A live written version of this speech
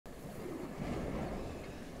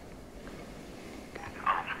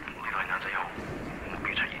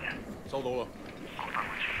收到啦。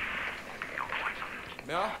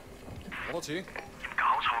咩啊？好多錢？搞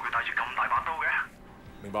錯，佢帶住咁大把刀嘅。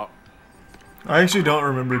明白。I actually don't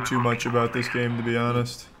remember too much about this game, to be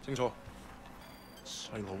honest. 清楚。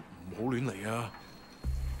細路唔好亂嚟啊！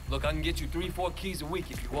 Look, I can get you 3-4 keys a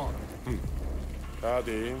week if you want. 睇下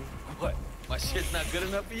點。What? My shit's not good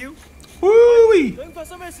enough for you? Woo-wee! 究竟發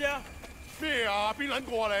生咩事啊？咩啊？邊撚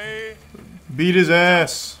個啊你？ Beat his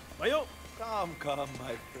ass. 咪喐！ Come,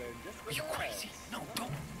 my friend. Just Are you crazy? No, don't.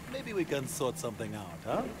 maybe we can sort something out,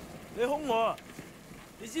 huh? 你兇我啊！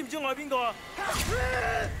你知唔知我係邊個啊？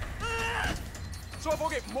所有伙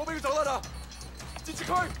計唔好俾佢走得啦！截住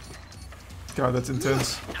佢！ God, that's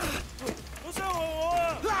intense. 好傷害我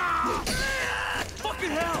啊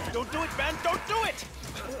 ！Fucking hell! Don't do it, man! Don't do it!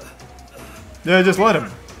 Yeah, just let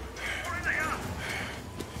him.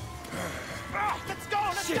 Let's go!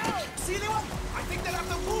 Let's go! See anyone? I think they'll have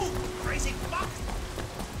to move! Crazy fuck!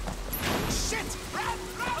 Shit! Run!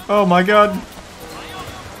 Run! Oh my God.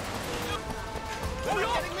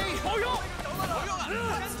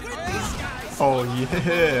 Oh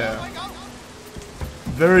yeah.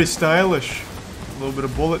 Very stylish. A little bit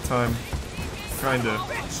of bullet time. Kinda.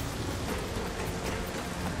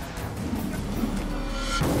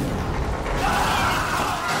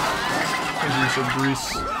 Use some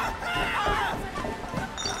grease.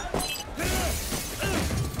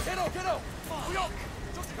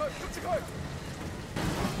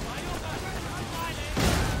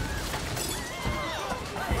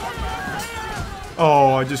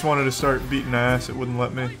 Oh, I just wanted to start beating ass. It wouldn't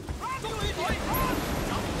let me.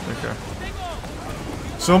 Okay.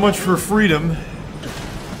 So much for freedom.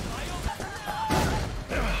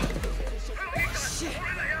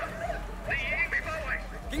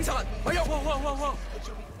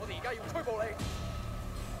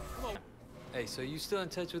 Hey, so you still in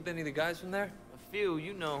touch with any of the guys from there? A few,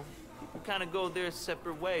 you know. We kind of go their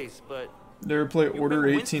separate ways, but... Never play You Order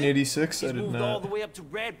remember Winston? 1886? I He's did moved all the not. way up to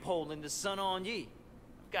Redpole in the Sun On Yi.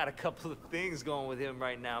 Got a couple of things going with him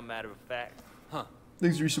right now, matter of fact. Huh.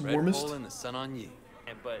 Things are some Red warmest. Bull and the sun on you.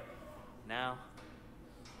 But now...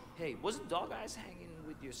 Hey, wasn't Dog Eyes hanging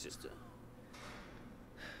with your sister?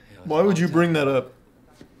 Why would you bring that up?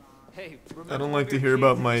 Hey, I don't like to hear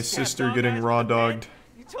about my sister getting raw dogged.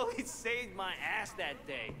 You totally saved my ass that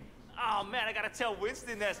day. Oh man, I gotta tell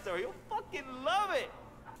Winston that story. He'll fucking love it.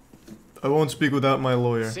 I won't speak without my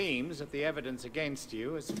lawyer. Seems that the evidence against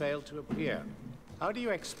you has failed to appear. How do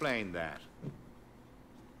you explain that?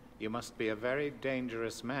 You must be a very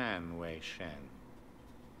dangerous man, Wei Shen.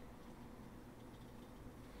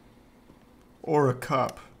 Or a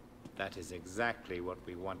cop. That is exactly what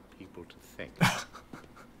we want people to think.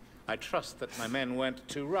 I trust that my men weren't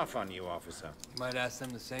too rough on you, officer. Might ask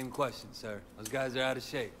them the same question, sir. Those guys are out of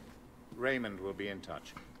shape. Raymond will be in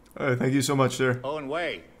touch. Thank you so much, sir. Oh, and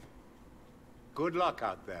Wei, good luck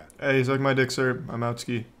out there. Hey, suck my dick, sir. I'm out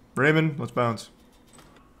ski. Raymond, let's bounce.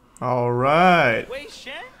 Alright. Wei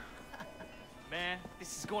Shen? Man,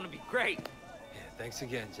 this is going to be great. Yeah, thanks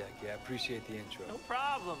again, Jackie. I appreciate the intro. No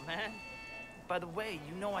problem, man. By the way,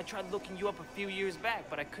 you know I tried looking you up a few years back,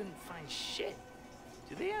 but I couldn't find shit.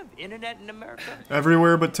 Do they have internet in America?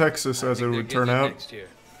 Everywhere but Texas, as it They're would turn getting it out. next year.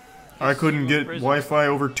 I couldn't get Wi-Fi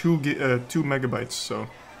over 2 megabytes, so.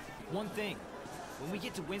 One thing, when we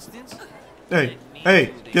get to Winston's... Hey,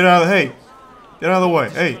 hey, get out of the, hey, get out of the way,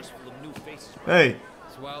 hey, hey,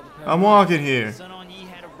 I'm walking here. Sun On Yi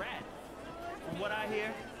had a rat. From what I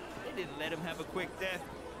hear, they didn't let him have a quick death.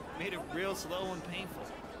 Made it real slow and painful.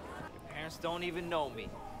 Your parents don't even know me.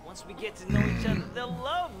 Once we get to know each other, they'll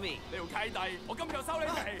love me.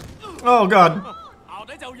 Oh God. 校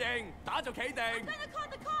底就認，打就企定。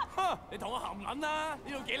哼！你同我含撚啦！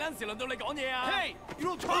呢度幾撚時輪到你講嘢啊 Hey, you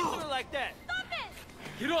don't talk to me like that.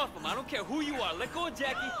 Get off him. I don't care who you are. Let go of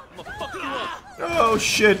Jackie. I'm gonna fuck you up. Oh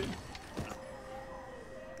shit.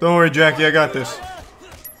 Don't worry, Jackie, I got this.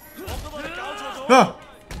 Ah.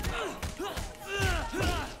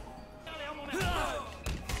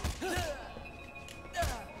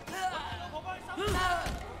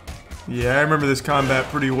 Yeah, I remember this combat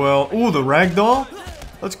pretty well. Ooh, the ragdoll?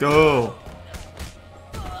 Let's go.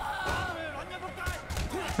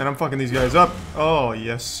 And I'm fucking these guys up. Oh,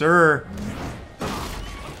 yes, sir.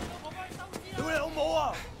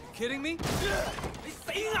 Kidding me?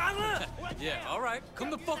 Yeah, alright. Come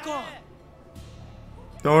the fuck on.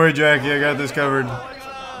 Don't worry, Jackie, I got this covered.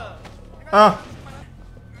 Ah!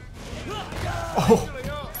 Oh!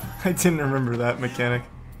 I didn't remember that mechanic.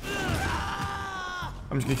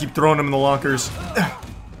 I'm just gonna keep throwing them in the lockers.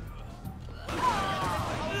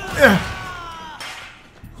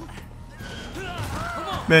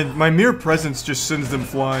 Man, my mere presence just sends them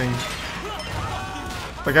flying.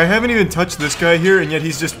 Like, I haven't even touched this guy here, and yet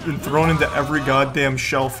he's just been thrown into every goddamn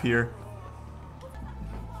shelf here.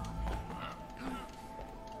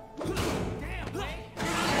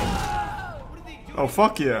 Oh,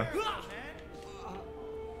 fuck yeah.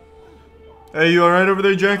 Hey, you alright over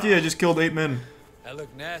there, Jackie? I just killed 8 men. That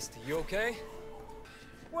look nasty. You okay?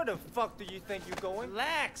 Where the fuck do you think you're going?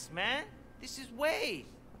 Relax, man. This is Wei.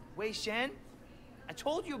 Wei Shen. I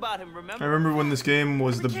told you about him, remember? I remember when this game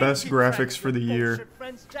was the best graphics for the year.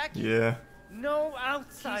 Yeah. No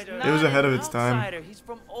outsider. It was ahead of its time. Outsider. He's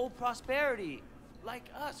from old prosperity. Like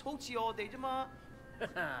us. Hochi all day, Jama.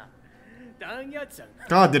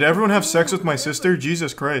 God, did everyone have sex with my sister?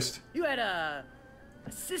 Jesus Christ. You had a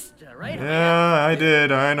sister, right? Yeah, I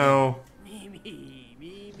did, I know.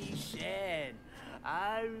 Mimi Shen.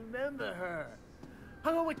 I remember her.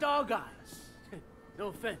 Hung out with dog eyes. No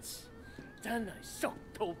offense.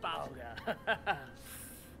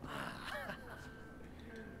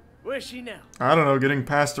 Where's she now? I don't know, getting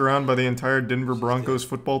passed around by the entire Denver Broncos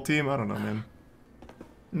football team? I don't know, man.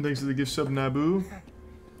 And thanks to the gift sub Naboo.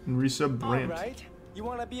 And resub Brant. Alright. You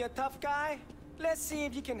wanna be a tough guy? Let's see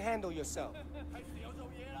if you can handle yourself.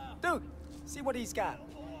 Dude, see what he's got.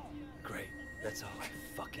 Great. That's all I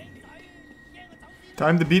fucking need.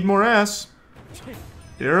 Time to beat more ass.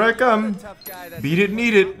 Here I come. Beat it,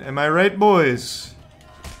 need it. Am I right, boys?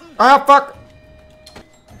 Ah, fuck!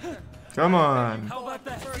 Come on. How about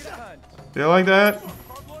that? You like that?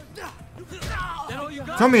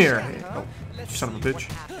 Come here. Oh, son of a bitch.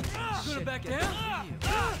 Gonna back down?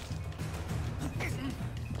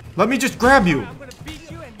 Let me just grab you.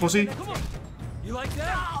 Pussy. You like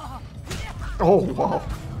that? Oh, wow.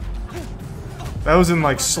 That was in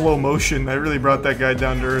like slow motion. I really brought that guy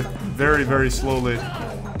down to earth very, very slowly.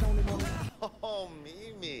 Oh,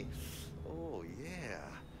 Mimi. Oh, yeah.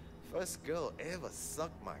 First girl ever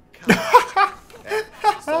sucked my cock.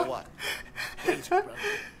 So what? Thanks, brother.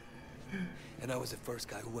 And I was the first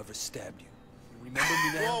guy who ever stabbed you. You remember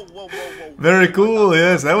me now? Whoa. Very cool,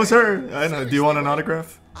 yes, that was her. I know. Do you want an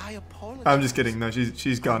autograph? I apologize. I'm just kidding. No,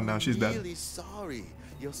 she's gone now. She's dead. Really sorry.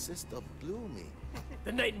 Your sister blew me.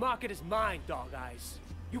 The night market is mine, dog eyes.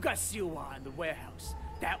 You got Siwa in the warehouse.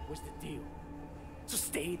 That was the deal. So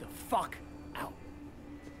stay the fuck out.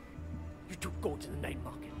 You two go to the night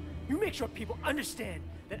market. You make sure people understand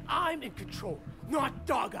that I'm in control, not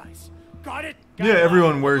dog eyes. Got it? Yeah,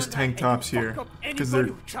 everyone wears tank tops here because they're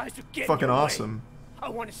fucking awesome. I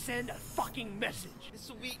want to send a fucking message. This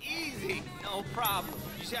will be easy. No problem.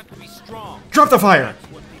 You just have to be strong. Drop the fire! That's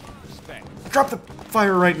what people respect. Drop the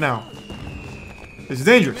fire right now. It's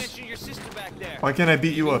dangerous. Mention your sister back there. Why can't I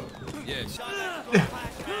beat you up? Yes.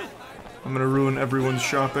 I'm gonna ruin everyone's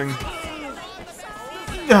shopping.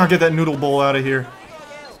 Ah, get that noodle bowl out of here.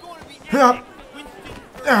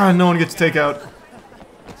 Ah, no one gets takeout.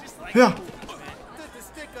 Yeah.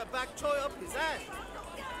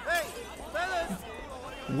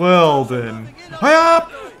 Well then. Hi-up!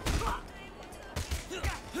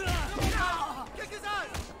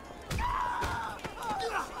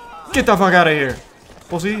 Get the fuck out of here.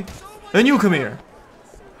 Pussy. And you come here.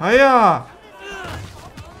 Hiya!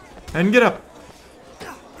 And get up.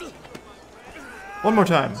 One more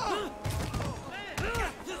time.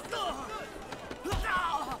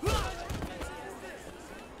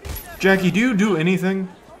 Jackie, do you do anything?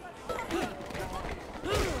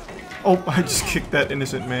 Oh, I just kicked that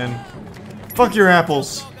innocent man. Fuck your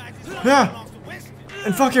apples. Yeah.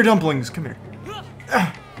 And fuck your dumplings. Come here.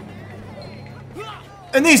 Ah.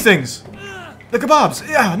 And these things. The kebabs.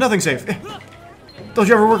 Yeah, nothing safe. Don't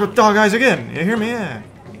you ever work with dog eyes again. You hear me? Yeah.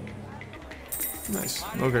 Nice.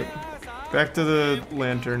 Okay. Back to the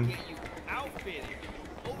lantern.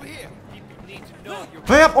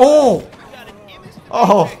 Hey up! Oh!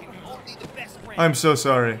 Oh! I'm so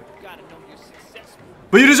sorry.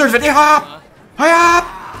 But you deserve it! Hey up! Hey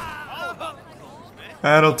up!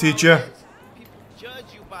 That'll teach you.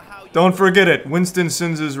 Don't forget it. Winston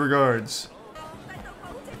sends his regards.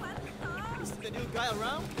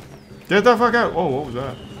 Get the fuck out! Oh, what was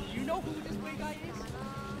that?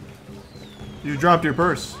 You dropped your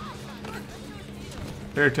purse.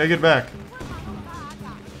 Here, take it back.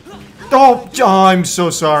 Oh, I'm so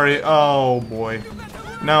sorry. Oh, boy.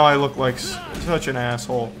 Now I look like such an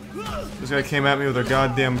asshole. This guy came at me with a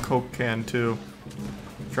goddamn Coke can, too.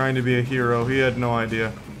 Trying to be a hero. He had no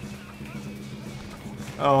idea.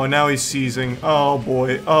 Oh, and now he's seizing. Oh,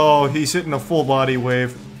 boy. Oh, he's hitting a full body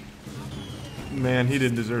wave. Man, he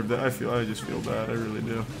didn't deserve that. I just feel bad. I really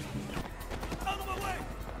do.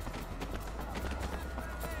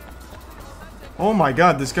 Oh my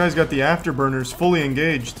god, this guy's got the afterburners fully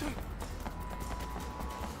engaged.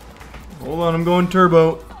 Hold on, I'm going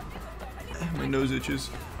turbo. My nose itches.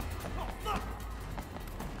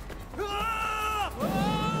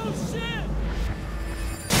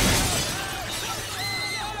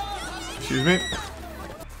 Excuse me.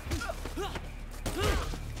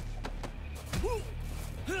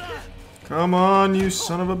 Come on, you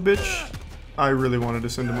son of a bitch. I really wanted to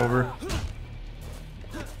send him over.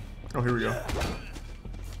 Oh, here we go.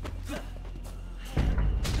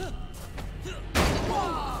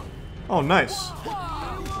 Oh, nice.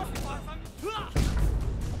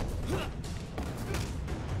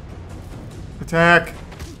 Attack.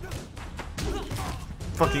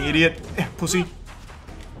 Fucking idiot. Pussy.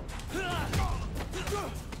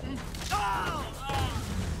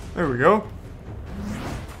 There we go.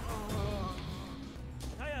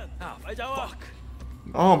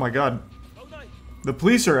 Oh my god. The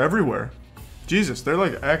police are everywhere. Jesus, they're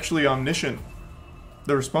like actually omniscient.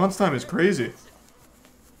 The response time is crazy.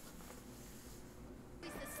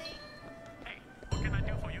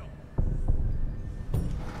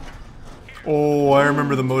 Oh, I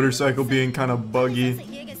remember the motorcycle being kind of buggy.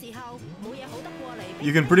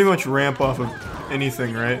 You can pretty much ramp off of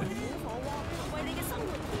anything, right?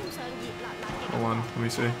 Hold on, let me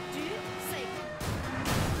see.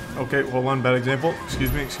 Okay, hold on, bad example.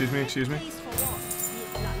 Excuse me, excuse me, excuse me.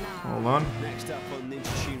 Hold on.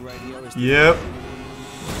 Yep.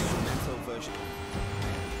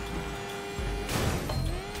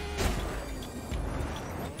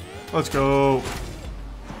 Let's go.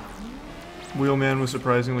 Wheelman was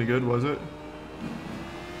surprisingly good, was it?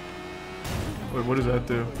 Wait, what does that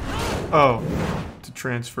do? Oh, to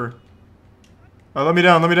transfer. Oh, let me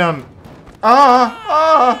down, let me down. Ah!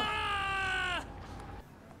 Ah!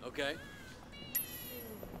 Okay.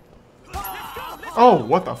 Oh,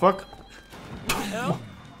 what the fuck?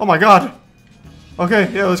 Oh my god.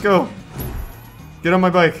 Okay, yeah, let's go. Get on my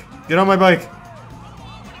bike. Get on my bike.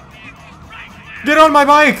 Get on my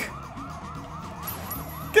bike!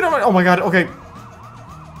 Get on my... Oh my god, okay.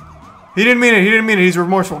 He didn't mean it, he didn't mean it. He's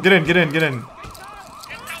remorseful. Get in, get in, get in.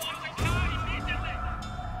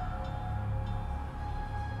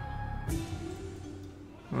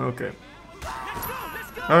 Okay.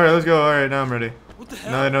 Alright, let's go. Alright, now I'm ready.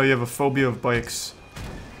 Now I know you have a phobia of bikes.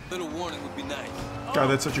 Little warning would be nice. God,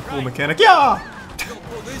 that's such a cool mechanic. Yeah!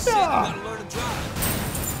 Yeah!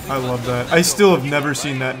 I love that. I still have never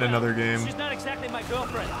seen that in another game. She's not exactly my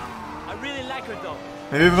girlfriend. I really like her though.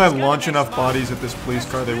 Maybe if I launch enough bodies at this police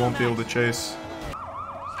car, they won't be able to chase.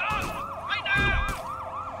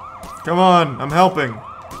 Come on, I'm helping.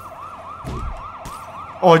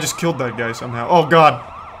 Oh, I just killed that guy somehow. Oh god.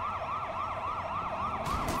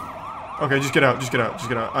 Okay, just get out, just get out, just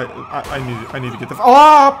get out. I need to get the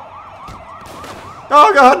oh!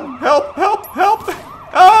 Oh god! Help! Help! Help!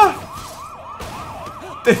 Ah!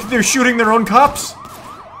 They're shooting their own cops.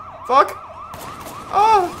 Fuck!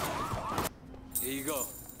 Ah! Here you go.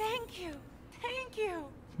 Thank you. Thank you.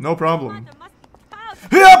 No problem.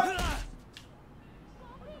 Yep!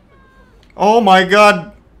 Oh my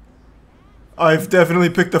god! I've definitely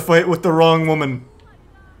picked a fight with the wrong woman.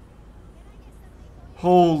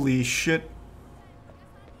 Holy shit.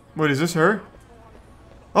 Wait, is this her?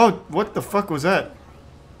 Oh, what the fuck was that?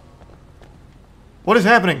 What is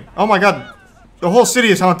happening? Oh my god. The whole city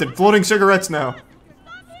is haunted. Floating cigarettes now.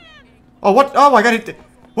 Oh, what? Oh my god.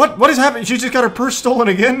 What is happening? She just got her purse stolen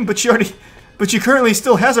again? But she currently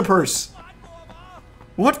still has a purse.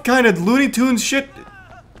 What kind of Looney Tunes shit?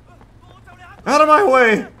 Out of my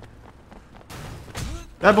way.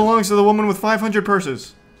 That belongs to the woman with 500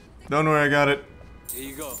 purses. Don't worry, I got it. Here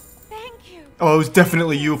you go. Thank you. Oh, it was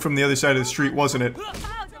definitely you from the other side of the street, wasn't it?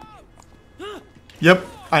 Yep,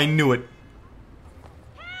 I knew it.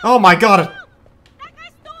 Oh my god! That guy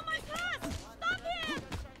stole my purse.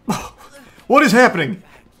 Stop him. What is happening?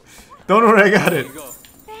 Don't worry, I got it. Here you go.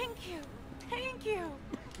 Thank you. Thank you.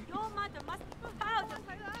 Your mother must be proud.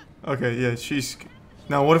 Okay, yeah, she's...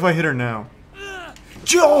 Now, what if I hit her now?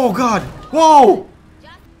 Oh god! Whoa!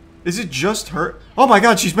 Is it just her? Oh my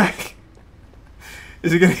god, she's back!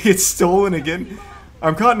 Is it gonna get stolen again?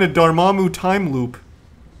 I'm caught in a Dormammu time loop.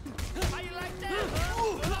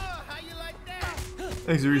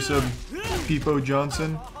 Thanks, resub, Peepo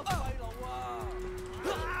Johnson.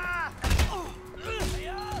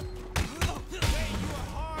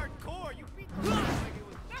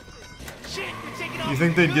 You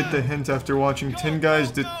think they'd get the hint after watching 10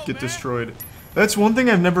 guys get destroyed? That's one thing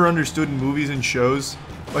I've never understood in movies and shows.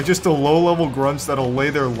 Like, just the low-level grunts that'll lay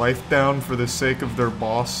their life down for the sake of their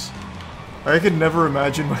boss. I could never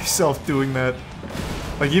imagine myself doing that.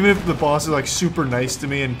 Like, even if the boss is, like, super nice to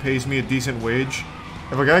me and pays me a decent wage,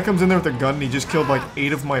 If a guy comes in there with a gun and he just killed like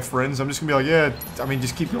 8 of my friends, I'm just gonna be like, yeah, I mean,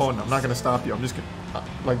 just keep going. I'm not gonna stop you. I'm just gonna,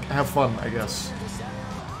 like, have fun, I guess.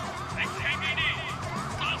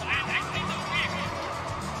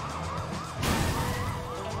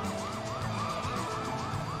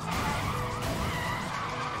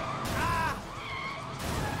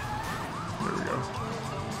 There we go.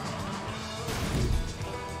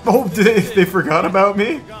 Oh, they forgot about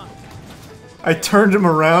me? I turned him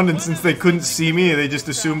around, and since they couldn't see me, they just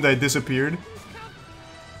assumed I disappeared.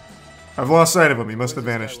 I've lost sight of him. He must have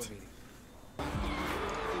vanished.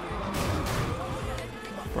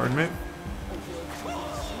 Pardon me?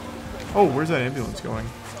 Oh, where's that ambulance going?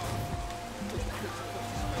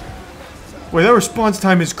 Wait, that response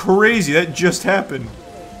time is crazy. That just happened.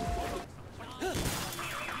 I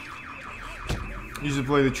used to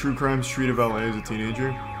play the True Crime Street of LA as a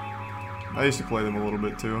teenager. I used to play them a little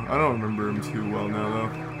bit too. I don't remember them too well now though.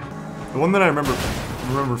 The one that I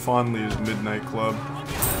remember fondly is Midnight Club.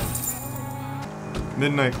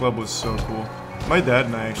 Midnight Club was so cool. My dad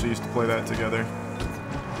and I actually used to play that together.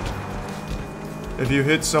 If you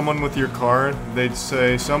hit someone with your car, they'd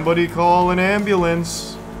say, "Somebody call an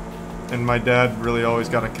ambulance." And my dad really always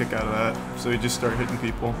got a kick out of that, so he'd just start hitting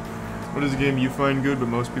people. What is a game you find good but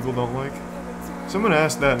most people don't like? Someone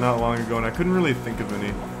asked that not long ago and I couldn't really think of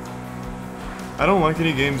any. I don't like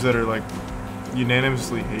any games that are like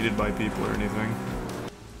unanimously hated by people or anything.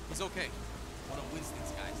 He's okay. One of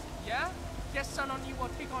Winston's guys. Yeah? Guess son on you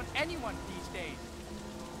won't pick on anyone these days.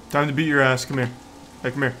 Time to beat your ass. Come here. Hey,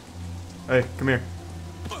 come here. Hey, come here.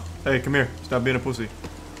 Hey, come here. Stop being a pussy.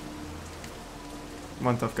 Come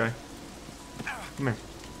on, tough guy. Come here.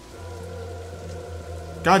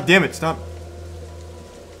 God damn it, stop.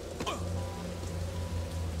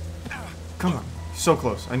 Come on. So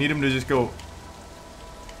close. I need him to just go.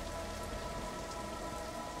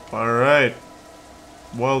 Alright.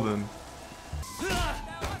 Well then.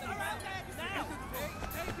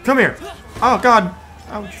 Come here. Oh god.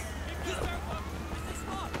 Ouch.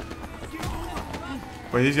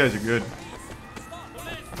 Wait, these guys are good.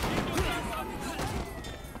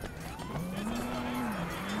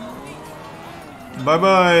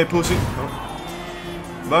 Bye-bye, pussy.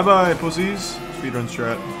 Oh. Bye-bye, pussies. Speedrun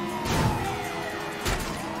strat.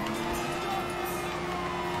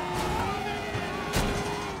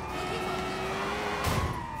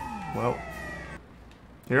 Well,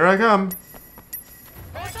 here I come.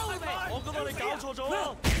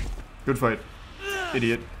 Good fight.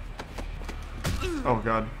 Idiot. Oh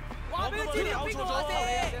god.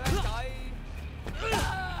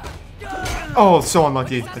 Oh, so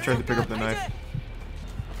unlucky. I tried to pick up the knife.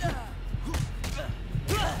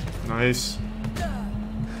 Nice.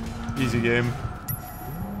 Easy game.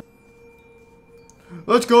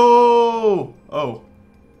 Let's go! Oh.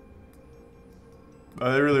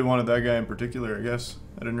 They really wanted that guy in particular, I guess.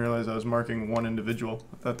 I didn't realize I was marking one individual.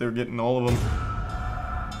 I thought they were getting all of them.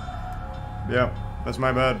 Yeah, that's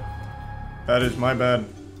my bad. That is my bad.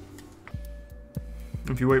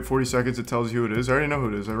 If you wait 40 seconds, it tells you who it is. I already know who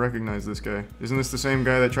it is. I recognize this guy. Isn't this the same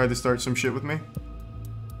guy that tried to start some shit with me?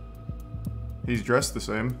 He's dressed the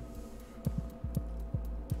same.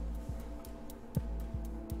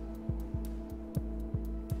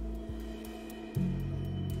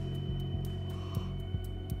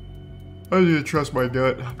 I need to trust my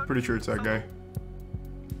gut. I'm pretty sure it's that guy.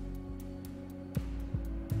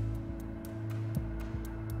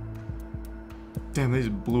 Damn, they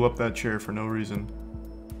just blew up that chair for no reason.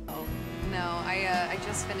 Oh, no, I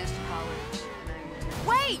just finished college.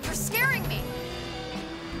 Wait, you're scaring me!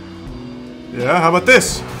 Yeah, how about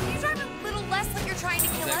this? Can you drive a little less like you're trying to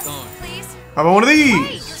kill us, please? How about one of these?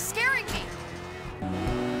 Wait, you're scaring me!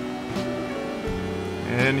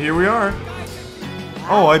 And here we are.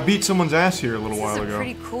 Oh, I beat someone's ass here a little while ago. This is a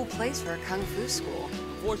pretty cool place for a kung fu school.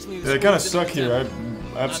 Yeah, it kind of sucked here.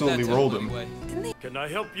 I absolutely rolled him. Can I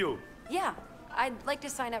help you? Yeah, I'd like to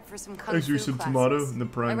sign up for some kung Thanks fu for some classes. tomato and the I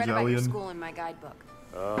prime read about your Zalian. school in my guidebook.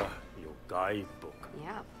 Ah, your guidebook.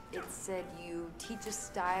 Yeah, it said you teach a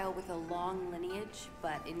style with a long lineage,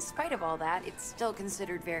 but in spite of all that, it's still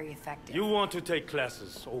considered very effective. You want to take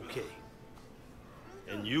classes, okay.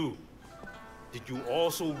 And you? Did you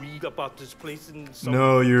also read about this place in some...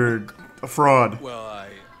 No, you're a fraud. Well,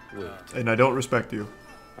 Wait, And I don't respect you.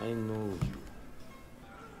 I know you.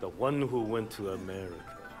 The one who went to America.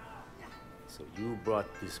 So you brought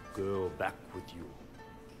this girl back with you.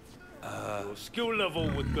 Your skill level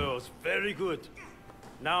with girls, very good.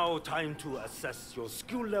 Now time to assess your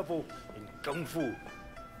skill level in Kung Fu.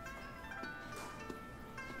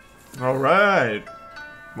 Alright.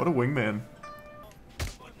 What a wingman.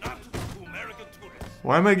 But not to American tourists.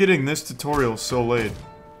 Why am I getting this tutorial so late?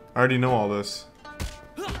 I already know all this.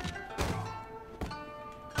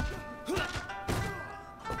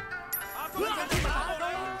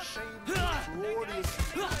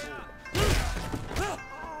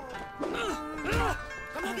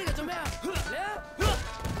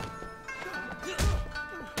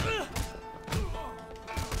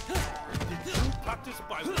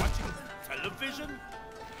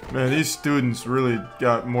 Man, these students really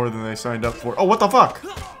got more than they signed up for. Oh, what the fuck?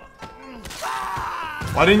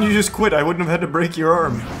 Why didn't you just quit? I wouldn't have had to break your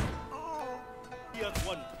arm.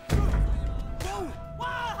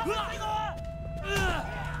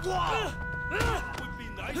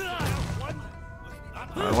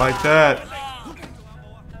 I like that.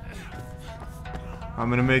 I'm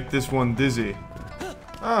gonna make this one dizzy.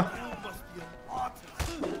 Ah.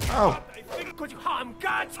 Oh.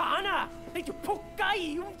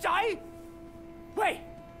 Wait!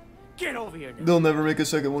 Get over here now. They'll never make a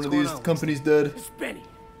second one of these. Company's dead. It's Benny,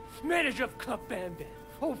 manager of Club Bam Bam,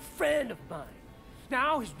 old friend of mine.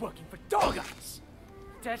 Now he's working for Dog Eyes.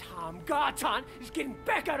 That Ham Garton is getting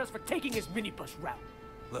back at us for taking his minibus route.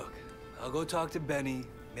 Look, I'll go talk to Benny,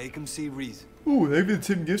 make him see reason. Ooh, they've been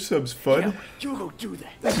 10 gift subs, Fud. Yeah, you go do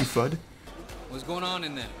that. Thank you, Fud. What's going on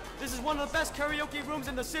in there? This is one of the best karaoke rooms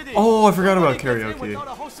in the city. Oh, I forgot about Nobody gets in karaoke. without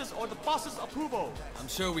a hostess or the boss's approval. I'm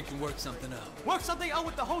sure we can work something out. Work something out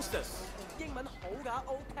with the hostess.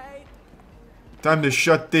 Time to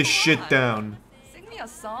shut this shit down. Sing me a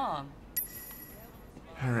song.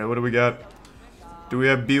 Alright, what do we got? Do we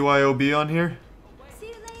have BYOB on here?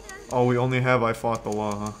 Oh, we only have I Fought the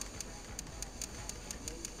Law, huh?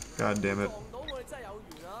 God damn it.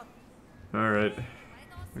 Alright.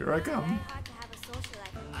 Here I come.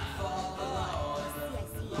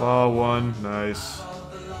 Law 1, nice.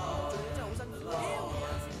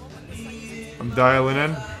 I'm dialing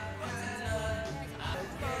in.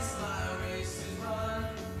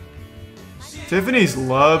 Tiffany's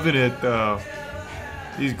loving it though.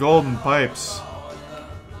 These golden pipes.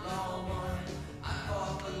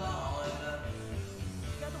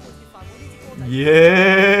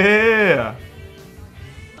 Yeah!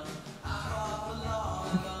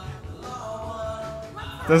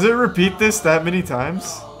 Does it repeat this that many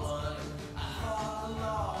times?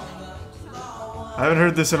 I haven't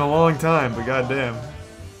heard this in a long time, but goddamn.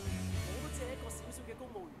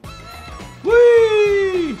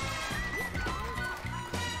 Whee!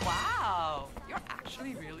 Wow, you're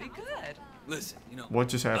actually really good. Listen, you know, What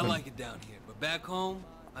just happened? I like it down here, but back home,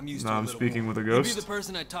 I'm used No, to a I'm little speaking more. with a You'll ghost. be the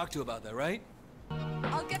person I talk to about that, right?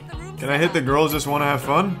 I'll get the room Can I hit the girls just want to have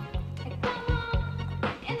fun?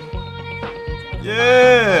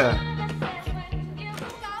 Yeah!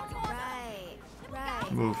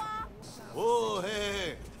 Move. Oh,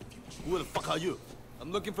 hey. Who the fuck are you?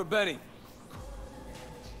 I'm looking for Benny.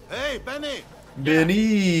 Hey, Benny.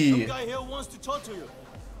 Benny! Some guy here wants to talk to you.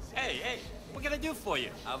 Hey, what can I do for you?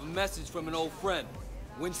 I have a message from an old friend,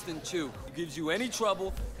 Winston Chu. If he gives you any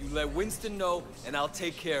trouble, you let Winston know, and I'll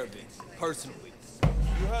take care of it, personally.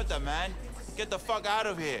 You heard that, man. Get the fuck out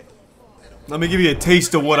of here. Let me give you a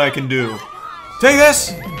taste of what I can do. Take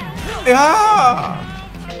this! Yeah!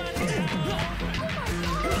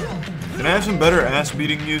 Can I have some better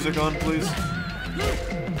ass-beating music on, please?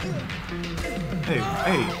 Hey,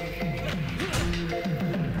 hey.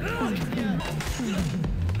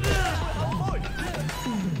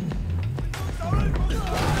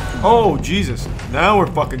 Oh, Jesus. Now we're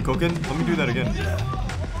fucking cooking. Let me do that again.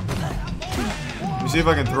 Let me see if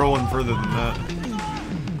I can throw one further than that.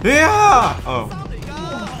 Yeah! Oh.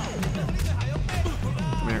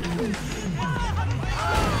 Come here.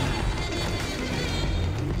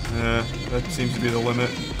 Yeah, that seems to be the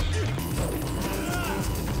limit.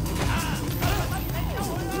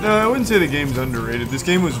 No, I wouldn't say the game's underrated. This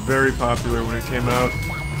game was very popular when it came out.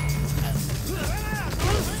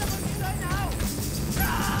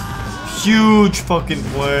 Huge fucking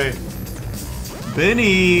play.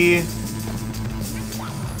 Benny!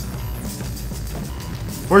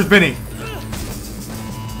 Where's Benny?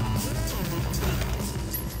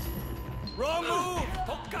 Wrong move!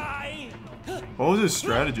 Okay. What was his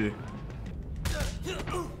strategy?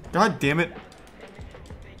 God damn it.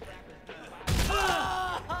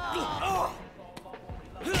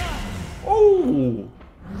 Oh!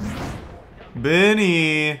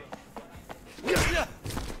 Benny!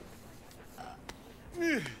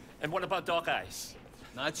 And what about Dog Eyes?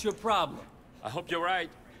 Not your problem. I hope you're right.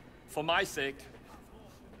 For my sake.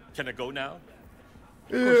 Can I go now?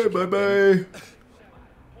 Yeah, bye-bye.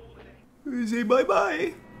 Say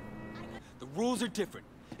bye-bye. The rules are different,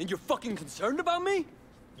 and you're fucking concerned about me?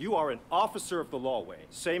 You are an officer of the law, Wei,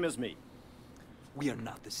 same as me. we are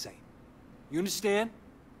not the same. You understand?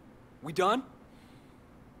 We done?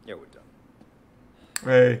 Yeah, we're done.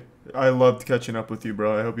 Hey, I loved catching up with you,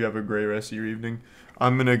 bro. I hope you have a great rest of your evening.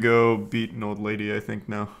 I'm gonna go beat an old lady, I think,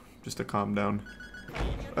 now. Just to calm down.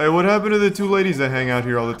 Hey, what happened to the two ladies that hang out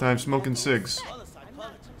here all the time smoking cigs?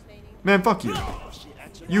 Man, fuck you.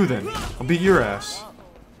 You then. I'll beat your ass.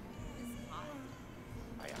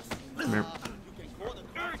 Come here.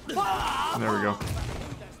 There we go.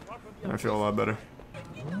 I feel a lot better.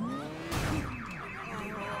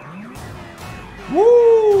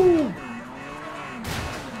 Woo!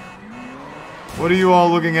 What are you all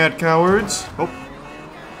looking at, cowards? Oh.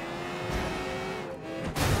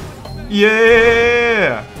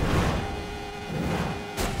 Yeah!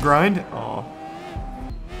 Grind? Aw.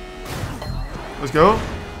 Let's go.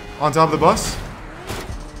 On top of the bus.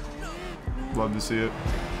 Love to see it.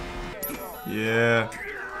 Yeah.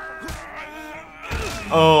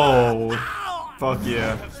 Oh. Fuck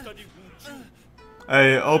yeah.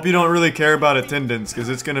 I hope you don't really care about attendance, because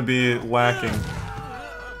it's gonna be lacking.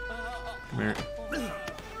 Come here.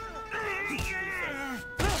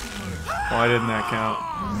 Why didn't that count?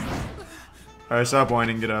 Alright, stop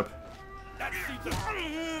whining, get up.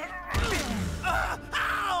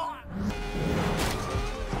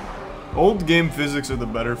 Old game physics are the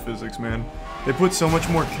better physics, man. They put so much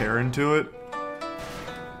more care into it.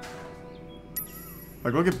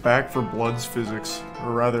 Like, look at Back 4 Blood's physics,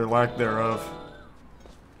 or rather, lack thereof.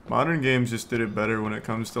 Modern games just did it better when it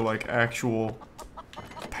comes to, like, actual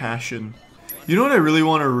passion. You know what I really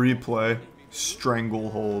want to replay?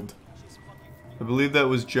 Stranglehold. I believe that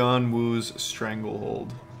was John Woo's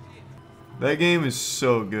Stranglehold. That game is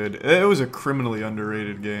so good. It was a criminally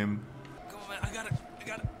underrated game.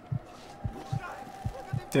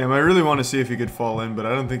 Damn, I really want to see if he could fall in, but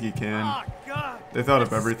I don't think he can. They thought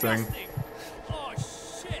of everything.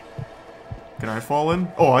 Can I fall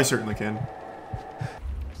in? Oh, I certainly can.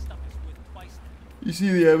 You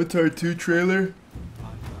see the Avatar 2 trailer?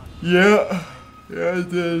 Yeah. Yeah, I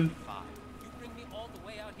did.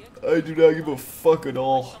 I do not give a fuck at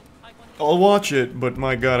all. I'll watch it, but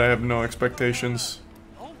my god, I have no expectations.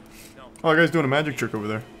 Oh, a guy's doing a magic trick over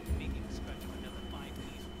there.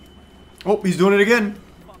 Oh, he's doing it again.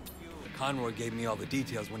 Conroy gave me all the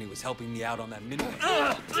details when he was helping me out on that midway.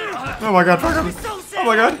 Oh my god, fuck him. Oh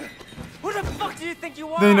my god. Who the fuck do you think you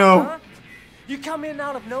are? They know. Huh? You come in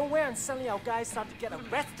out of nowhere and suddenly our guys start to get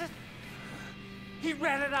arrested? He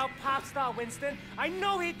ratted out pop star Winston. I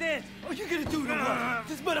know he did. Oh, you gonna do to what?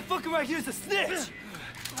 This motherfucker right here's a snitch.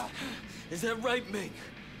 Is that right, Ming?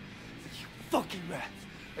 You fucking rat.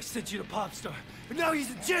 I sent you to pop star, but now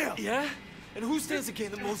he's in jail. Yeah? And who stands to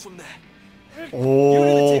gain the most from that?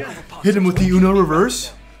 Oh, hit him with the Uno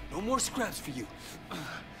reverse. No more scraps for you.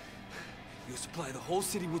 You supply the whole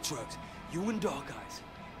city with drugs. You and Dog Eyes.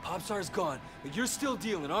 Popstar's gone, but you're still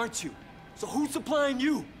dealing, aren't you? So who's supplying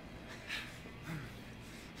you?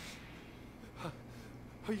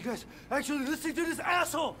 Are you guys actually listening to this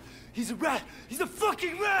asshole? He's a rat. He's a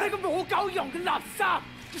fucking rat. You're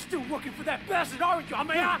still working for that bastard, aren't you?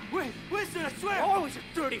 Wait, listen, I swear. Oh, he's a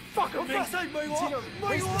dirty fucker, man.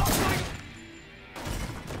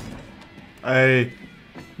 Hey,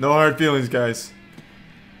 no hard feelings, guys.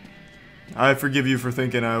 I forgive you for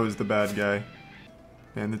thinking I was the bad guy.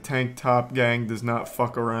 Man, the tank top gang does not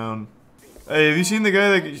fuck around. Hey, have you seen the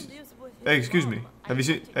guy that... Hey, excuse me. Have you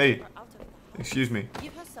seen... Hey. Excuse me.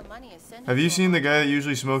 Have you seen the guy that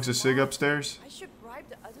usually smokes a cig upstairs?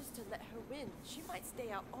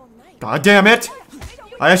 God damn it!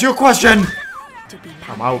 I asked you a question!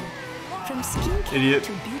 I'm out. Idiot.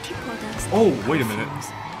 Oh, wait a minute.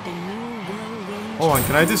 Hold on,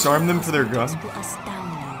 can I disarm them for their gun?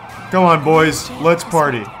 Come on, boys. Let's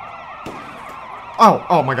party. Oh,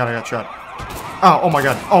 oh my god, I got shot. Oh my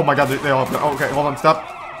god, they all... Okay, hold on, stop.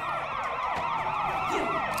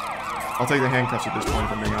 I'll take the handcuffs at this point,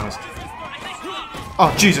 if I'm being honest.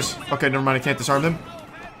 Oh, Jesus. Okay, never mind, I can't disarm them.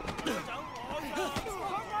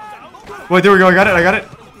 Wait, there we go, I got it.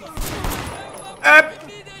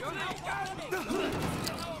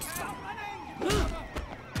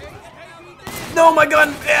 No, my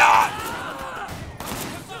gun! Yeah!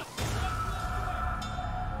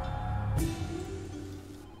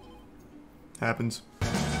 Happens.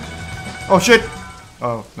 Oh, shit!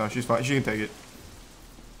 Oh, no, she's fine. She can take it.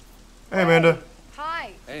 Hey, Amanda.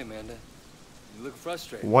 Hi. Hey, Amanda. You look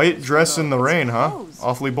frustrated. White dress in the rain, huh?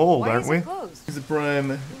 Awfully bold, aren't we? He's a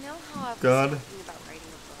prime god.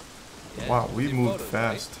 Wow, we moved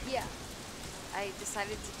fast. Yeah. I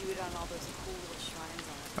decided to do it on all those cool little shrines.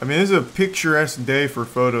 I mean, this is a picturesque day for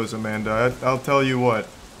photos, Amanda. I'll tell you what.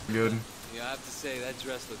 Good. Yeah, I have to say, that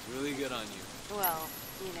dress looks really good on you. Well,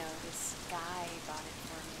 you know, this guy bought it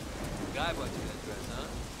for me. The guy bought you that dress, huh?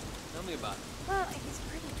 Tell me about it. Well, he's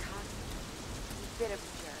pretty cocky. He's a bit of a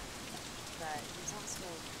jerk. But he's also...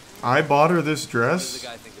 I bought her this What dress? does the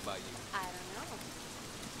guy think about you? I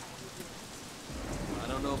don't know. I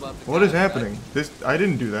don't know about the What guy, is happening? I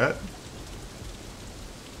didn't do that.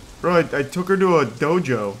 Bro, I took her to a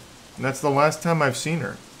dojo, and that's the last time I've seen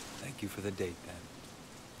her. Thank you for the date, then.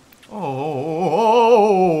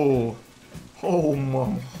 Oh,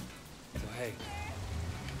 mom. So, hey.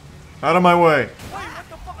 Out of my way. What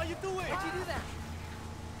the fuck are you doing? Why'd you do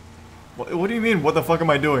that? What do you mean, what the fuck am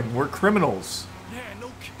I doing? We're criminals. Yeah,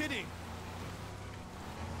 no kidding.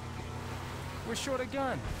 We're short a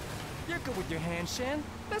gun. You're good with your hands, Shan.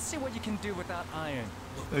 Let's see what you can do without iron.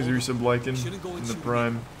 There's Risa Blyken in the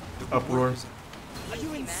prime uproar. Are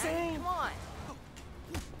you insane? Come on.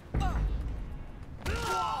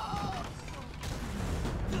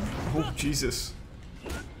 Oh, Jesus.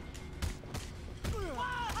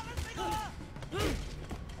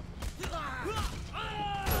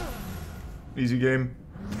 Easy game.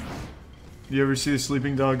 You ever see the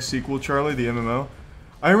Sleeping Dogs sequel, Charlie, the MMO?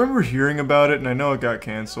 I remember hearing about it, and I know it got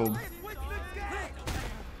canceled.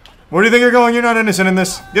 Where do you think you're going? You're not innocent in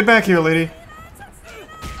this. Get back here, lady.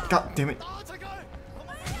 God damn it.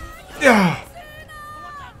 Yeah.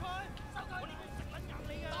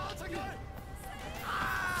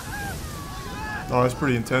 Oh, that's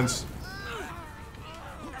pretty intense.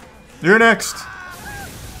 You're next.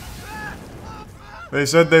 They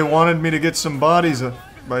said they wanted me to get some bodies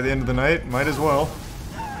by the end of the night. Might as well.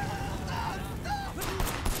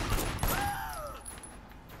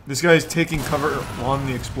 This guy's taking cover on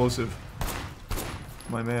the explosive.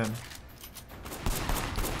 My man.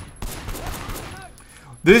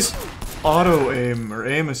 This auto aim or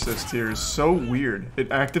aim assist here is so weird.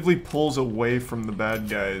 It actively pulls away from the bad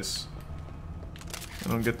guys. I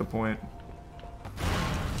don't get the point.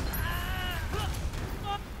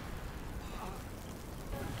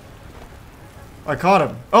 I caught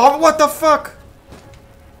him. Oh, what the fuck?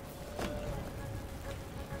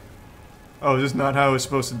 Oh, is this not how I was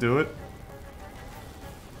supposed to do it?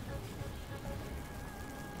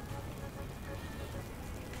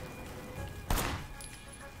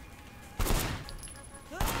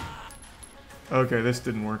 Okay, this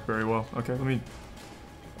didn't work very well. Okay, let me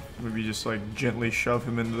maybe just like gently shove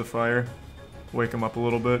him into the fire. Wake him up a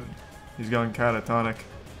little bit. He's gone catatonic.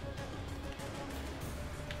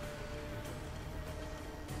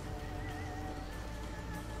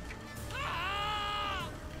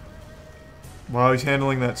 Wow, he's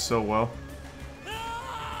handling that so well.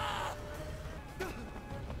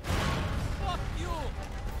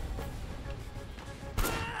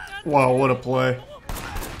 Wow, what a play.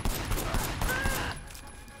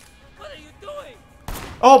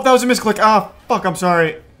 Oh, that was a misclick. Ah, fuck, I'm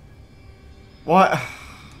sorry. What?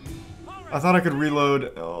 I thought I could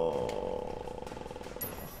reload. Oh.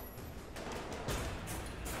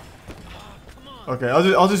 Okay,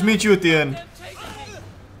 I'll just meet you at the end.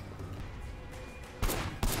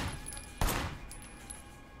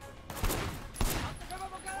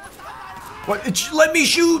 What? Let me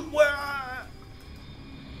shoot!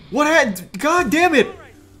 What had? God damn it!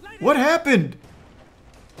 What happened?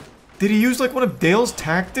 Did he use like one of Dale's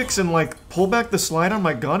tactics and like pull back the slide on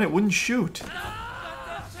my gun? It wouldn't shoot.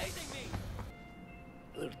 A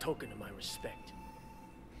little token of my respect.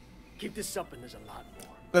 Keep this up and there's a lot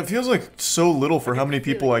more. That feels like so little for how many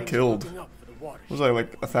people I killed. Was I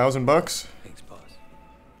like $1,000 bucks? Thanks, boss.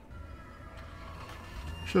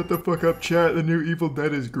 Shut the fuck up, chat. The new Evil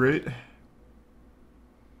Dead is great.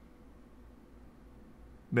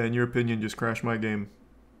 Man, your opinion just crashed my game.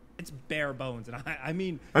 It's bare bones, and I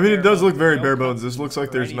mean it does look very bare bones. This looks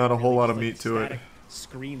like there's not a whole lot of meat to it.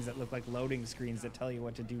 Screens that look like loading screens that tell you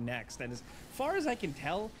what to do next. And as far as I can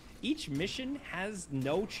tell, each mission has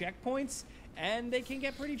no checkpoints, and they can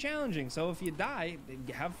get pretty challenging. So if you die,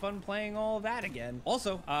 have fun playing all of that again.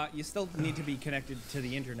 Also, you still need to be connected to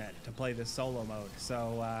the internet to play this solo mode.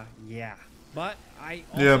 So yeah, but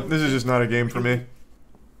yeah, this is just not a game for me.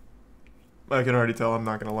 I can already tell I'm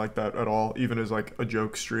not gonna like that at all, even as like a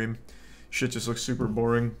joke stream. Shit just looks super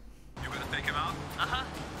boring. You gonna take him out? Uh-huh.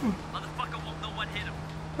 Motherfucker won't know what hit him.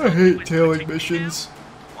 I hate tailing missions.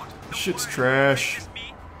 Shit's trash.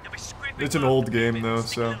 It's an old game though,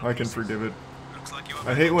 so I can forgive it.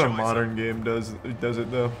 I hate when a modern game does it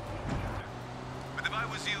though. But if I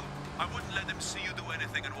was you, I wouldn't let them see you do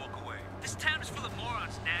anything and walk away. This town is full of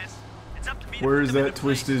morons, Naz. It's up to me. Where is that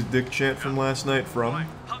twist his dick chant from last night from?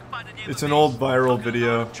 It's an old viral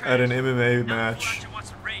video at an MMA match.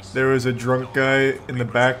 there was a drunk guy in the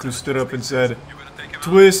back who stood up and said,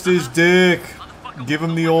 "Twist his dick. Give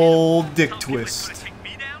him the old dick twist."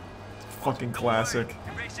 Fucking classic.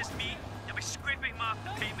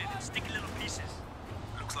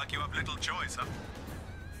 Looks like you have little choice, huh?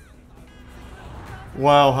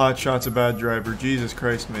 Wow, Hotshot's a bad driver. Jesus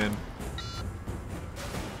Christ, man.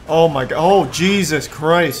 Oh my god. Oh, Jesus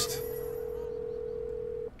Christ.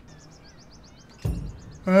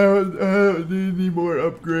 I don't need any more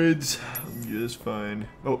upgrades. I'm just fine.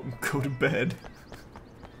 Oh, go to bed.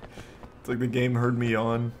 It's like the game heard me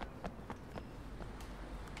on.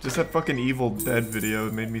 Just that fucking Evil Dead video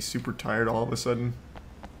made me super tired all of a sudden.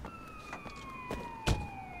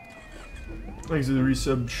 Thanks to the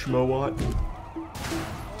resub Schmowat.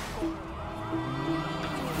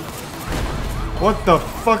 What the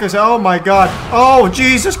fuck is... Oh my god. Oh,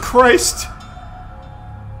 Jesus Christ.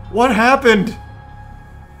 What happened?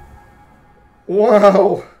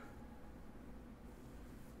 Wow.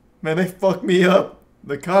 Man, they fucked me up.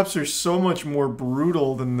 The cops are so much more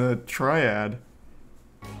brutal than the Triad.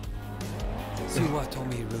 Siwa told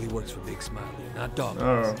me he really works for Big Smiley, not Dog.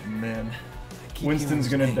 Oh, man. Winston's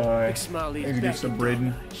gonna die. Big Smiley is Introduce back some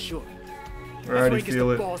Braden. Sure. I already That's where he feel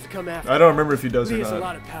gets it. the balls to come after I don't remember if he does or He has a not.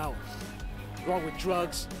 lot of power. Along with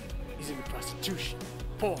drugs, he's into prostitution,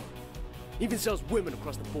 porn. Even sells women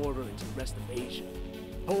across the border into the rest of Asia.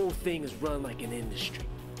 Whole thing is run like an industry.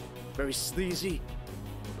 Very sleazy,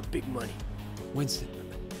 but big money. Winston,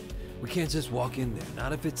 we can't just walk in there,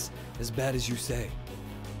 not if it's as bad as you say.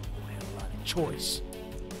 We have a lot of choice.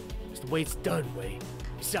 It's the way it's done, Way.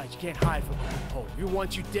 Besides, you can't hide from a loophole. If you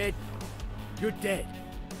want you dead, you're dead.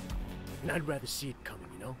 And I'd rather see it coming,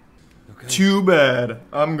 you know? Okay. Too bad.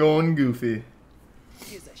 I'm going goofy.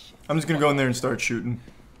 I'm just gonna go in there and start shooting.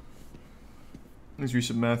 Thanks,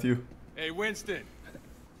 Resub Matthew. Hey, Winston.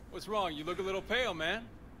 What's wrong? You look a little pale, man.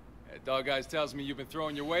 That dog guys tells me you've been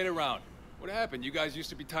throwing your weight around. What happened? You guys used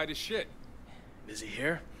to be tight as shit. Is he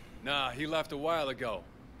here? Nah, he left a while ago.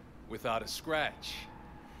 Without a scratch.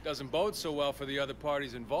 Doesn't bode so well for the other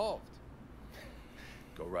parties involved.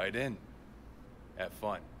 Go right in. Have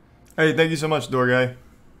fun. Hey, thank you so much, door guy.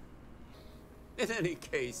 In any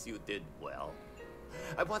case, you did well.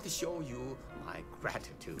 I want to show you my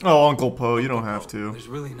gratitude. Oh, Uncle Poe, you don't have to. There's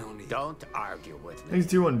really no need. Don't argue with me. Thanks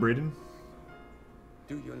to you, one, Braden.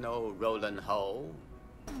 Do you know Roland Ho?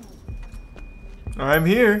 I'm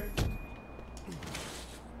here.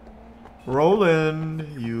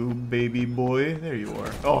 Roland, you baby boy. There you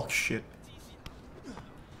are. Oh, shit.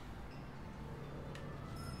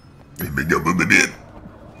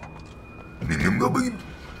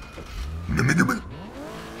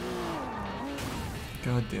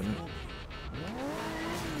 God damn it.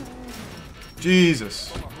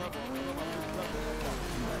 Jesus.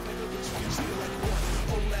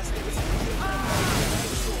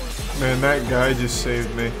 Man, that guy just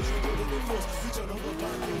saved me.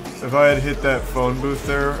 If I had hit that phone booth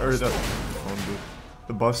there, or the phone booth,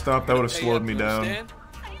 the bus stop, that would have slowed me down. She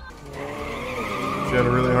had a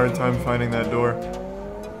really hard time finding that door.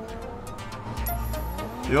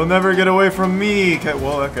 You'll never get away from me!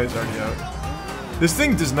 Well, that guy's already out. This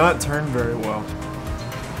thing does not turn very well.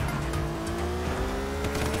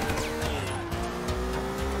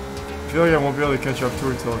 I feel like I won't be able to catch up to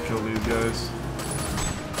her till I kill these guys.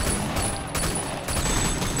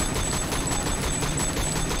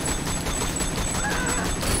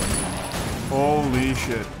 Holy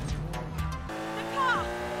shit. The car!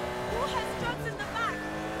 Who has drugs in the back?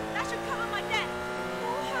 That should cover my debt.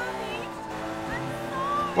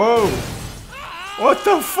 Whoa! What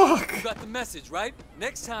the fuck? You got the message, right?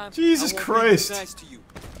 Next time, Jesus I won't Christ. be nice to you.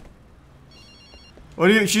 What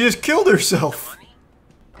do you? She just killed herself.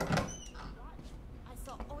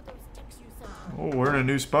 Oh, we're in a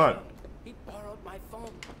new spot.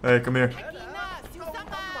 Hey, come here.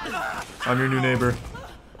 I'm your new neighbor.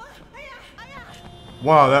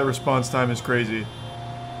 Wow, that response time is crazy.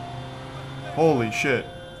 Holy shit.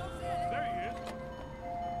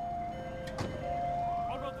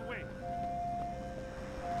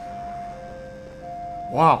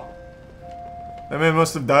 Wow. That man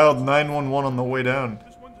must have dialed 911 on the way down.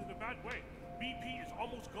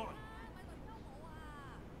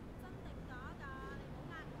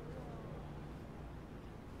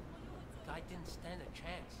 Guy didn't stand a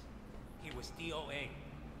chance. He was DOA.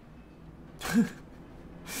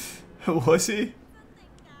 Was he?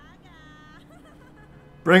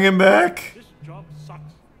 Bring him back. This job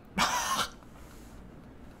sucks.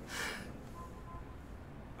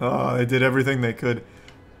 Oh, they did everything they could.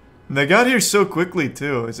 And they got here so quickly,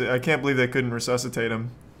 too. I can't believe they couldn't resuscitate him.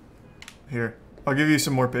 Here. I'll give you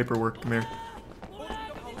some more paperwork. Come here.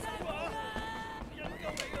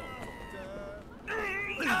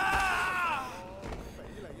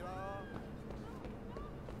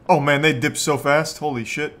 Oh man, they dipped so fast. Holy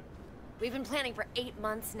shit. We've been planning for 8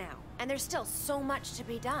 months now, and there's still so much to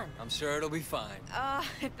be done. I'm sure it'll be fine.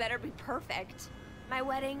 It better be perfect. My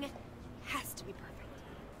wedding has to be perfect.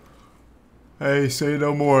 Hey, say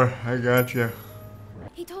no more. I got you.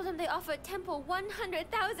 He told him they offered Temple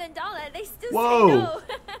 $100,000. They still Whoa. say no.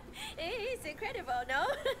 It's incredible, no?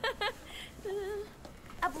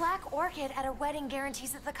 A black orchid at a wedding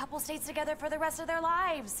guarantees that the couple stays together for the rest of their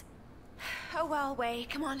lives. Oh well, Wei,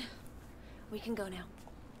 come on. We can go now.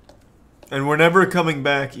 And we're never coming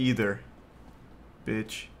back either.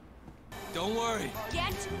 Bitch. Don't worry.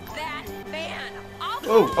 Get that van off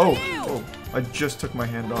Oh, of oh, you! oh. I just took my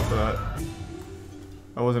hand off of that.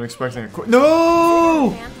 I wasn't expecting a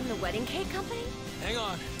No! Man from the wedding cake company? Hang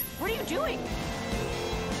on. What are you doing?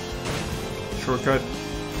 Shortcut.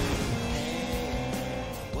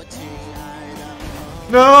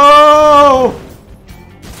 No!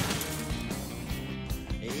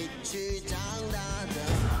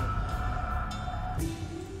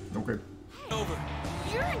 Okay. Over.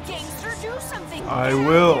 You're a gangster. Do something. I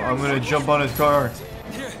will. I'm gonna jump on his car.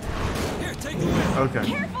 Here, take the wheel. Okay.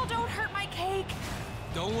 Careful, don't hurt my cake.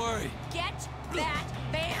 Don't worry. Get that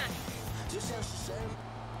van.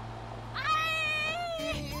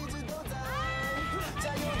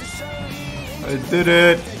 I did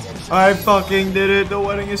it. I fucking did it. The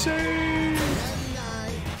wedding is saved.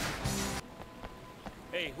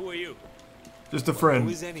 Hey, who are you? Just a friend.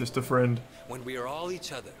 Who is anyone? Just a friend. When we are all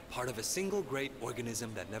each other, part of a single great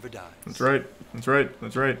organism that never dies. That's right. That's right.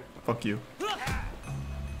 That's right. Fuck you.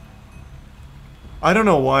 I don't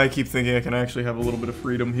know why I keep thinking I can actually have a little bit of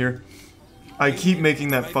freedom here. I keep making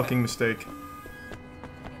that fucking mistake.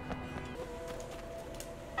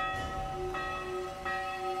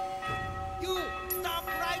 You stop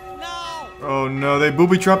right now! Oh no, they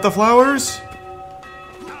booby-trapped the flowers?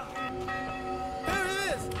 There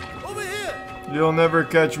it is! Over here! You'll never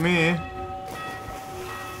catch me.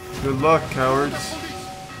 Good luck, cowards.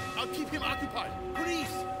 I'll keep him occupied.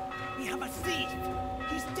 Police! We have a thief!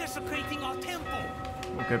 He's desecrating our temple!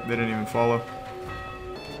 Okay, they didn't even follow.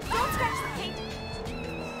 Don't scratch the paint.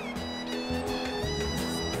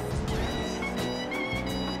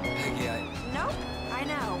 Peggy, Nope. I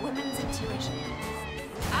know. Women's intuition.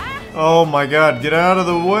 Oh my god, get out of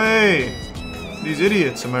the way! These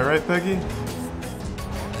idiots, am I right, Peggy?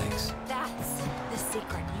 Thanks. That's the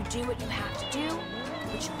secret. You do what you have to do,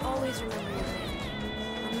 but you always remember your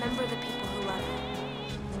family. Remember the people who love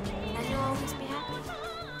you. And you'll always be happy.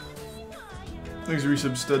 Thanks,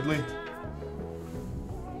 Resub Studley.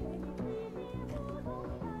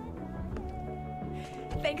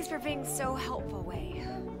 Thanks for being so helpful, Wei.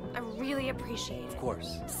 I really appreciate it. Of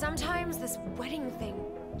course. Sometimes this wedding thing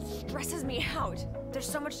stresses me out. There's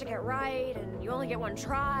so much to get right, and you only get one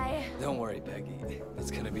try. Don't worry, Peggy. It's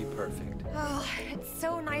gonna be perfect. Oh, it's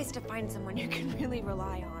so nice to find someone you can really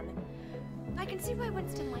rely on. I can see why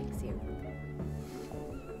Winston likes you.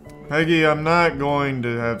 Peggy, I'm not going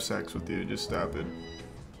to have sex with you. Just stop it.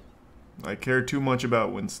 I care too much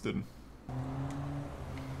about Winston.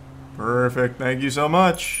 Perfect. Thank you so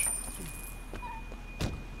much.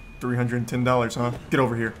 $310, huh? Get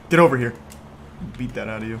over here. Get over here. Beat that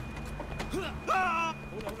out of you. I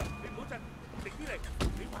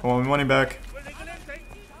want my money back.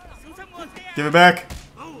 Give it back.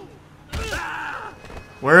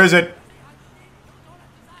 Where is it?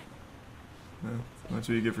 No, that's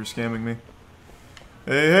what you get for scamming me.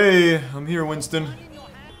 Hey, hey, I'm here, Winston.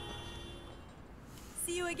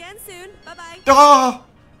 See you again soon. Bye-bye. Ah!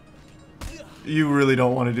 You really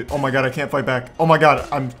don't want to do... Oh my god, I can't fight back. Oh my god,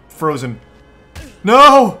 I'm frozen.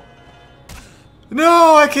 No!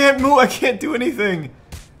 No, I can't move. I can't do anything.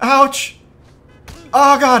 Ouch!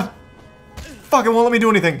 Oh god! Fuck, it won't let me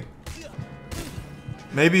do anything.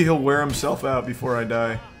 Maybe he'll wear himself out before I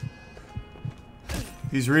die.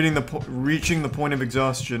 He's reaching the point of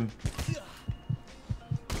exhaustion.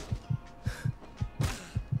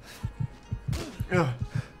 Ugh.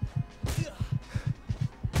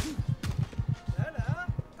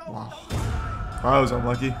 Wow. I was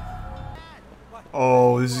unlucky.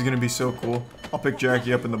 Oh, this is gonna be so cool. I'll pick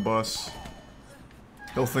Jackie up in the bus.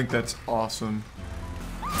 He'll think that's awesome.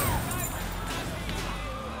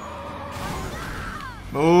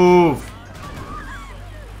 Move!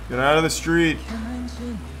 Get out of the street.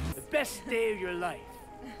 The best day of your life.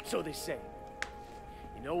 So they say.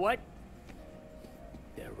 You know what?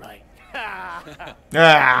 They're right.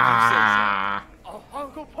 Ah! Oh,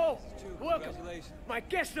 Uncle Poe, welcome. My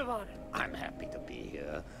guest of honor. I'm happy to be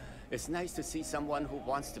here. It's nice to see someone who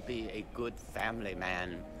wants to be a good family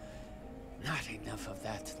man. Not enough of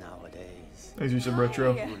that nowadays. Let's do some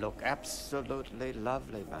retro. You look absolutely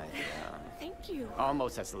lovely, my dear. Thank you.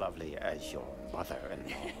 Almost as lovely as your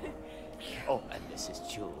mother-in-law. Oh, and Mrs.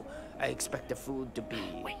 Chu, I expect the food to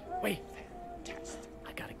be... Wait. Fantastic.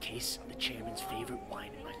 I got a case of the chairman's favorite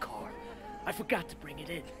wine in my car. I forgot to bring it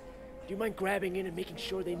in. Do you mind grabbing it and making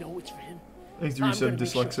sure they know it's for him? Thanks to you said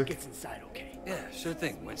dyslexic. Sure gets inside, okay? Yeah, sure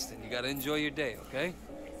thing, Winston. You gotta enjoy your day, okay?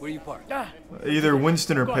 Where you parked? Either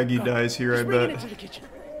Winston or Peggy dies here, I bet.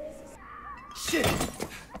 Shit!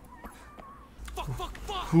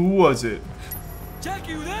 Who was it? Jack,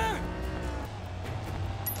 you there?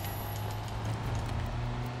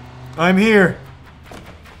 I'm here.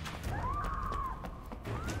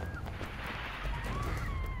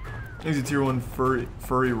 He's a tier 1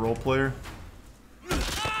 furry role player.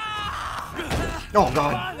 Oh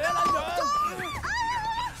god.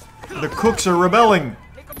 The cooks are rebelling.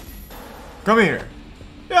 Come here.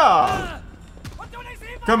 Yeah.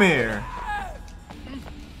 Come here.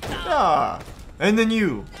 Yeah. And then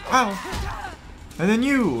you. Ow. And then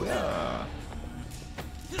you. Yeah.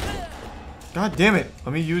 God damn it.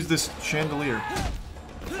 Let me use this chandelier.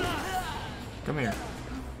 Come here.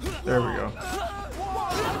 There we go.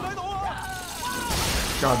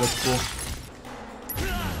 God, that's cool.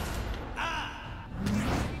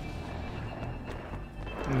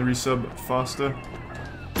 And the resub Fosta.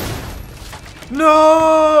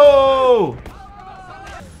 No!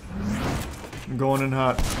 I'm going in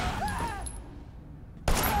hot.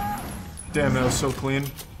 Damn, that was so clean.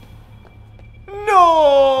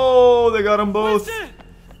 No! They got them both.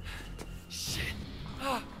 Shit.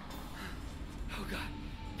 Oh god.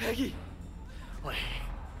 Peggy. Wait.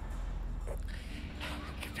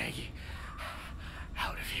 Get Peggy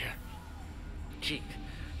out of here.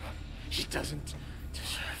 She doesn't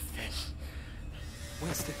deserve this.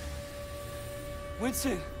 Winston.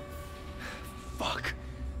 Winston. Fuck.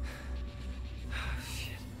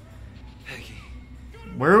 Shit. Peggy.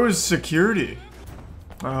 Where was security?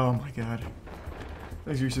 Oh my god.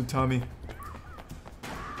 Thanks for some Tommy.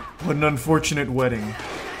 What an unfortunate wedding.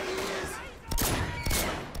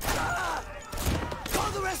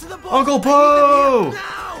 Uncle Po!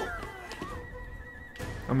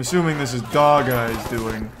 I'm assuming this is Dog Eyes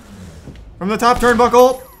doing. From the top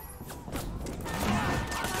turnbuckle!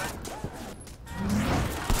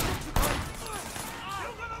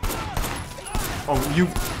 Oh, you...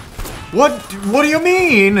 What do you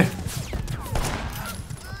mean?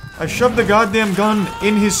 I shoved the goddamn gun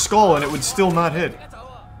in his skull and it would still not hit.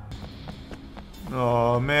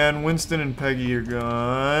 Oh man, Winston and Peggy are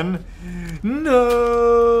gone.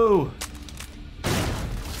 No!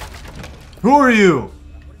 Who are you?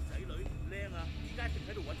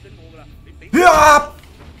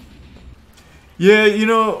 Yeah, you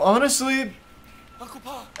know, honestly,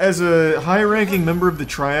 as a high-ranking member of the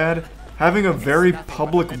Triad, having a very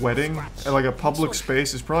public wedding at like a public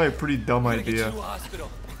space is probably a pretty dumb idea.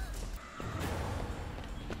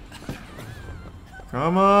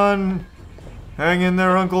 Come on! Hang in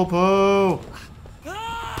there, Uncle Po!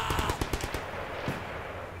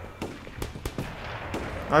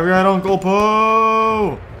 I've got Uncle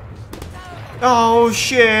Po! Oh,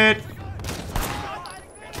 shit!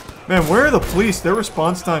 Man, where are the police? Their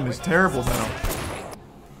response time is terrible now.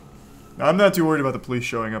 I'm not too worried about the police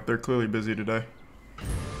showing up. They're clearly busy today.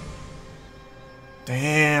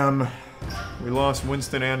 Damn. We lost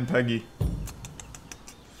Winston and Peggy.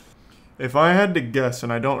 If I had to guess,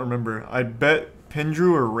 and I don't remember, I'd bet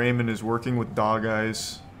Pendrew or Raymond is working with Dog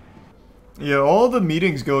Eyes. Yeah, all the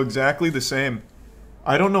meetings go exactly the same.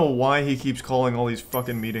 I don't know why he keeps calling all these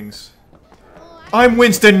fucking meetings. I'm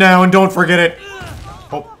Winston now, and don't forget it!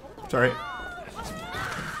 Oh, sorry.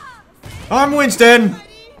 I'm Winston!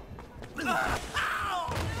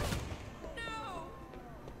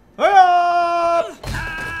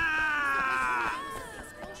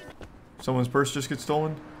 Someone's purse just gets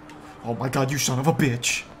stolen? Oh my god, you son of a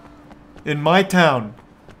bitch! In my town!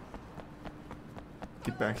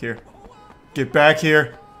 Get back here. Get back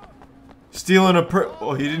here! Stealing a purse.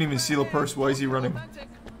 Oh, he didn't even steal a purse. Why is he running?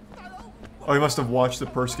 Oh, he must have watched the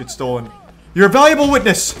purse get stolen. You're a valuable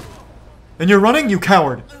witness! And you're running, you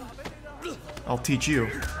coward! I'll teach you.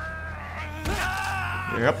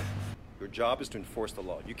 Yep. Your job is to enforce the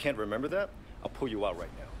law. You can't remember that? I'll pull you out right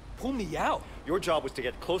now. Pull me out? Your job was to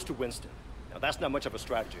get close to Winston. Now, that's not much of a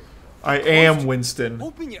strategy. I am Winston.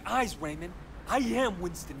 Open your eyes, Raymond. I am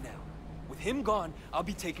Winston now. With him gone, I'll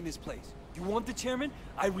be taking his place. You want the chairman?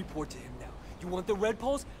 I report to him now. You want the Red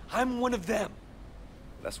Poles? I'm one of them.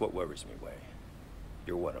 That's what worries me, Wei.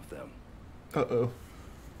 You're one of them. Uh-oh.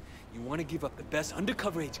 You want to give up the best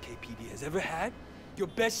undercover HKPD has ever had? Your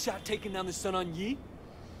best shot taking down the Sun On Yee?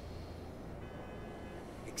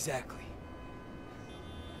 Exactly.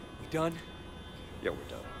 We done? Yeah, we're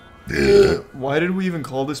done. Why did we even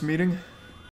call this meeting?